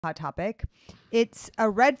hot topic. It's a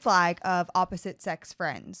red flag of opposite sex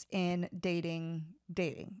friends in dating.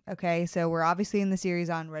 Okay. So we're obviously in the series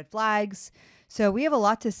on red flags. So we have a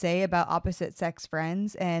lot to say about opposite sex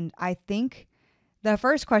friends. And I think the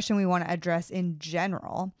first question we want to address in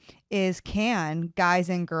general is, can guys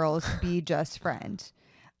and girls be just friends?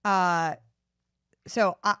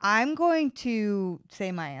 So I'm going to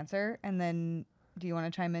say my answer, and then do you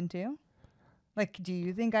want to chime in too? Like, do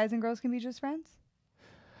you think guys and girls can be just friends?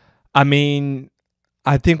 I mean,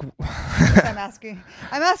 I think. I'm asking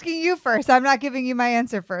you first. I'm not giving you my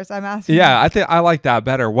answer first. I'm asking. Yeah, you. I think I like that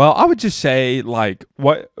better. Well, I would just say, like,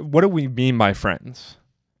 what do we mean by friends?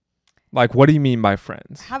 Like, what do you mean by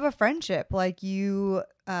friends? Have a friendship. Like, you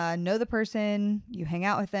know the person, you hang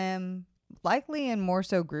out with them, likely in more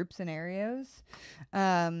so group scenarios.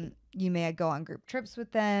 You may go on group trips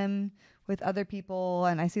with them, with other people,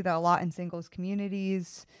 and I see that a lot in singles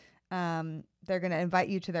communities. They're going to invite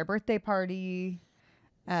you to their birthday party.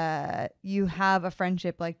 You have a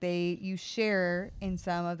friendship, like you share in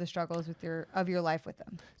some of the struggles with your life with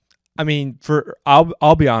them. I mean,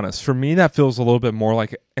 I'll be honest. For me, that feels a little bit more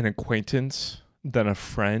like an acquaintance than a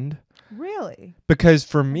friend. Really? Because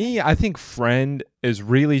for me, I think friend is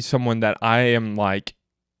really someone that I am like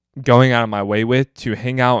going out of my way with to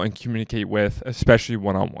hang out and communicate with, especially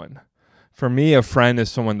one-on-one. For me, a friend is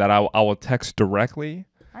someone that I will text directly.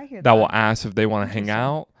 I hear that will ask if they want to hang Interesting.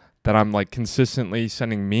 out, that I'm like consistently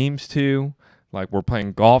sending memes to, like we're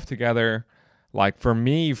playing golf together. Like for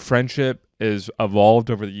me, friendship is evolved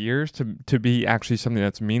over the years to be actually something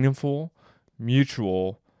that's meaningful,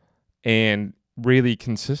 mutual, and really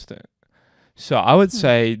consistent. So I would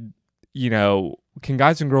say, can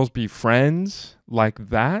guys and girls be friends like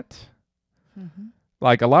that? Mm-hmm.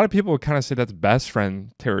 Like a lot of people would kind of say that's best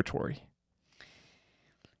friend territory.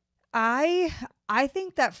 I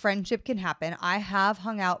think that friendship can happen. I have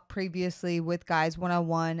hung out previously with guys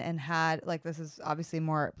one-on-one and had, like, this is obviously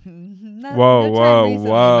more no time recently,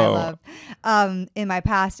 my love, in my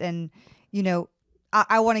past. And,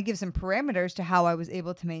 I want to give some parameters to how I was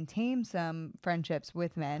able to maintain some friendships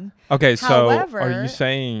with men. Okay, However, so are you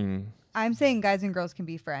saying... I'm saying guys and girls can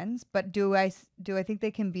be friends, but do I think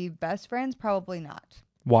they can be best friends? Probably not.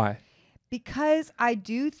 Why? Because I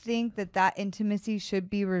do think that intimacy should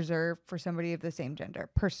be reserved for somebody of the same gender,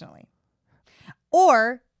 personally.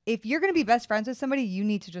 Or if you're going to be best friends with somebody, you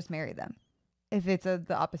need to just marry them if it's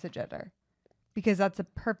the opposite gender, because that's a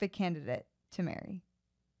perfect candidate to marry.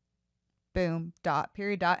 Boom, dot,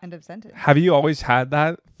 period, dot, end of sentence. Have you always had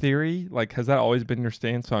that theory? Like, has that always been your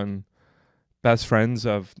stance on best friends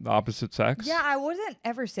of the opposite sex? Yeah, I wouldn't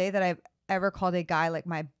ever say that I've ever called a guy like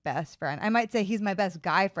my best friend. I might say he's my best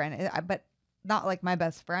guy friend, but not like my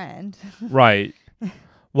best friend. Right.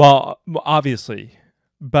 Well, obviously.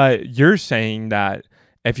 But you're saying that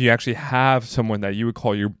if you actually have someone that you would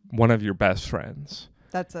call one of your best friends,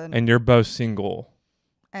 and you're both single,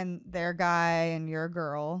 and they're a guy and you're a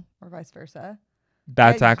girl, or vice versa,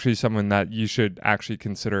 that's actually someone that you should actually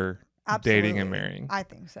consider dating and marrying. I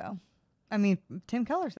think so. I mean, Tim Keller